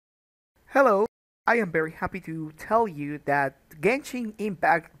Hello, I am very happy to tell you that Genshin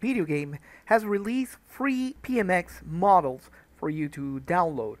Impact video game has released free PMX models for you to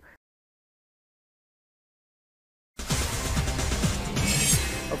download.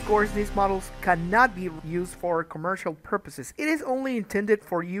 Of course, these models cannot be used for commercial purposes. It is only intended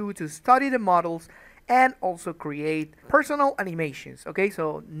for you to study the models and also create personal animations. Okay,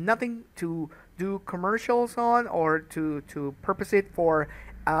 so nothing to do commercials on or to purpose it for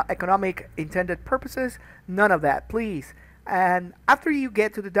economic intended purposes. None of that, please. And after you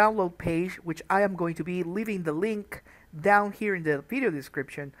get to the download page, which I am going to be leaving the link down here in the video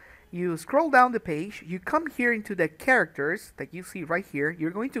description, you scroll down the page, you come here into the characters that you see right here,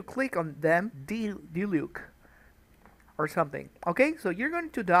 you're going to click on them, Diluc or something. Okay, so you're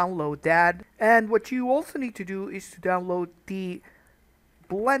going to download that, and what you also need to do is to download the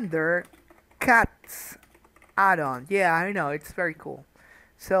Blender Cats add-on. Yeah, I know, it's very cool.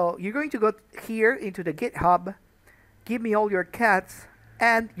 So you're going to go here into the GitHub, give me all your cats,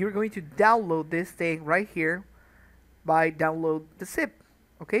 and you're going to download this thing right here by download the zip.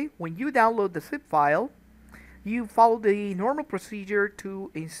 Okay, when you download the zip file, you follow the normal procedure to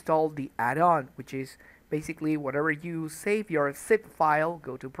install the add-on, which is basically whatever you save your zip file.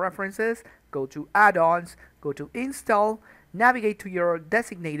 Go to preferences, go to add-ons, go to install, navigate to your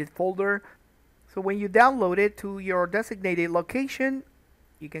designated folder. So when you download it to your designated location,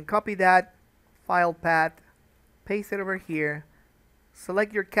 you can copy that file path, paste it over here,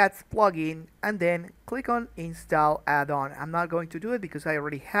 select your cats plugin, and then click on install add-on. I'm not going to do it because I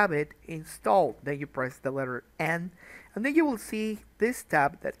already have it installed. Then you press the letter N, and then you will see this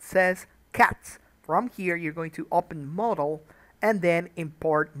tab that says cats. From here you're going to open model and then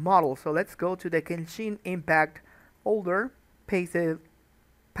import model. So let's go to the Genshin Impact folder, paste the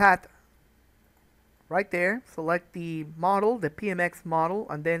path right there, select the model, the PMX model,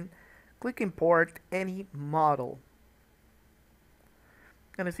 and then click import any model.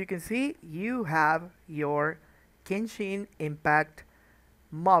 And as you can see, you have your Genshin Impact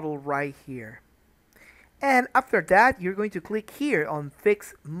model right here. And after that, you're going to click here on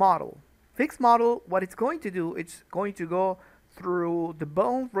Fix Model. Fix Model, what it's going to do, it's going to go through the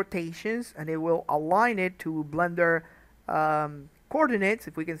bone rotations and it will align it to Blender coordinates,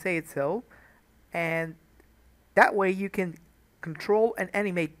 if we can say it so. And that way you can control and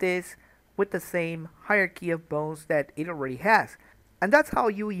animate this with the same hierarchy of bones that it already has. And that's how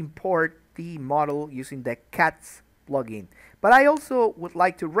you import the model using the cats plugin. But I also would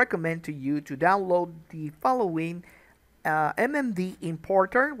like to recommend to you to download the following MMD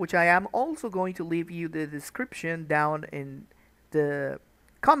importer, which I am also going to leave you the description down in the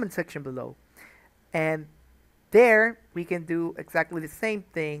comment section below. And there we can do exactly the same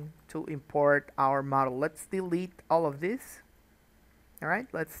thing to import our model. Let's delete all of this. Alright,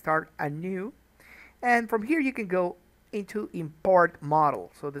 let's start anew. And from here you can go into import model.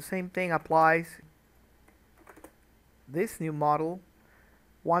 So the same thing applies. This new model,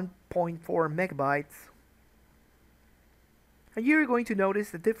 1.4 megabytes. And you're going to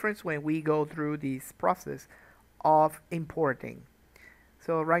notice the difference when we go through this process of importing.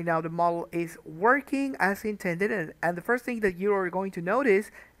 So right now the model is working as intended, and the first thing that you are going to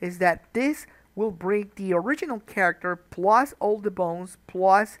notice is that this will bring the original character plus all the bones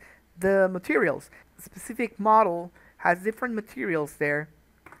plus the materials. The specific model has different materials there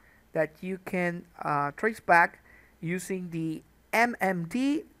that you can trace back using the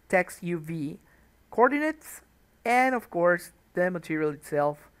MMD text UV coordinates and of course the material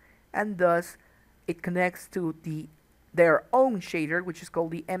itself, and thus it connects to their own shader, which is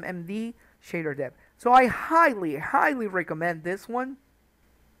called the MMD shader depth. So I highly recommend this one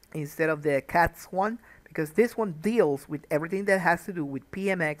instead of the cats one, because this one deals with everything that has to do with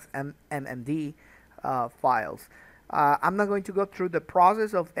PMX and MMD files. I'm not going to go through the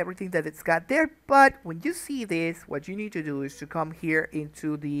process of everything that it's got there, but when you see this, what you need to do is to come here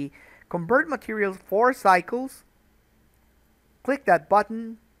into the convert materials for cycles, click that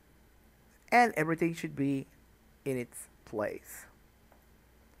button, and everything should be in its place.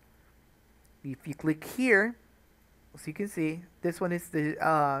 If you click here, as you can see, this one is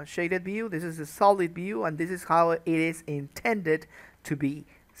the shaded view, this is the solid view, and this is how it is intended to be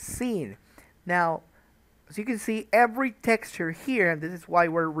seen. Now, as you can see, every texture here, and this is why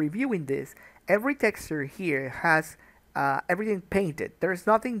we're reviewing this, every texture here has everything painted. There's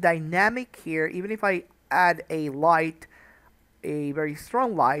nothing dynamic here. Even if I add a light, a very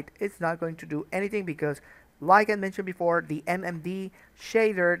strong light, it's not going to do anything because, like I mentioned before, the MMD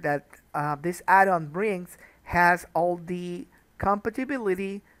shader that this add-on brings has all the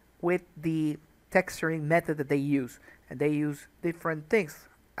compatibility with the texturing method that they use, and they use different things.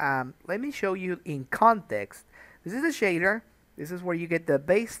 let me show you in context. This is a shader. This is where you get the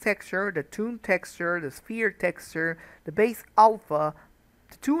base texture, the toon texture, the sphere texture, the base alpha,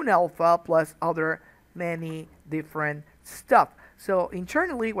 the toon alpha, plus other many different stuff. So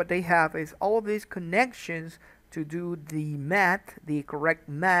internally what they have is all of these connections to do the matte, the correct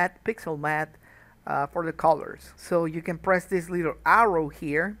matte, pixel matte for the colors. So you can press this little arrow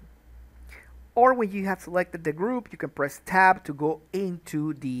here, or when you have selected the group, you can press tab to go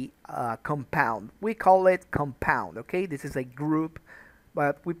into the compound. We call it compound, okay? This is a group,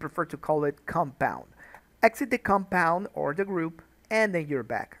 but we prefer to call it compound. Exit the compound or the group, and then you're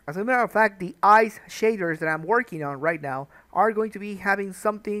back. As a matter of fact, the eyes shaders that I'm working on right now are going to be having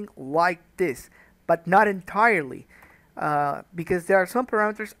something like this, but not entirely, because there are some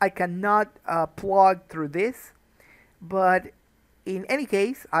parameters I cannot plug through this. But in any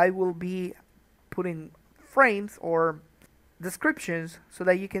case, I will be putting frames or descriptions so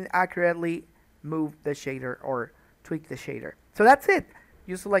that you can accurately move the shader or tweak the shader. So that's it.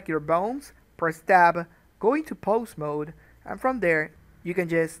 You select your bones, press tab, go into pose mode, and from there you can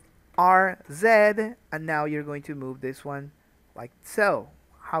just RZ, and now you're going to move this one like so.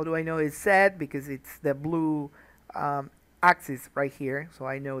 How do I know it's Z? Because it's the blue axis right here, so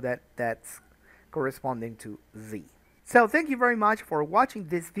I know that that's corresponding to Z. So thank you very much for watching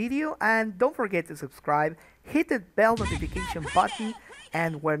this video, and don't forget to subscribe, hit the bell notification button,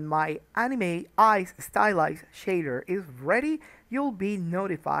 and when my anime eyes stylized shader is ready, you'll be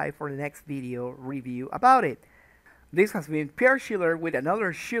notified for the next video review about it. This has been Pierre Schiller with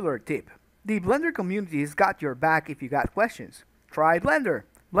another Schiller tip. The Blender community has got your back if you got questions. Try Blender.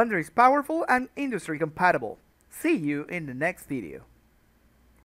 Blender is powerful and industry compatible. See you in the next video.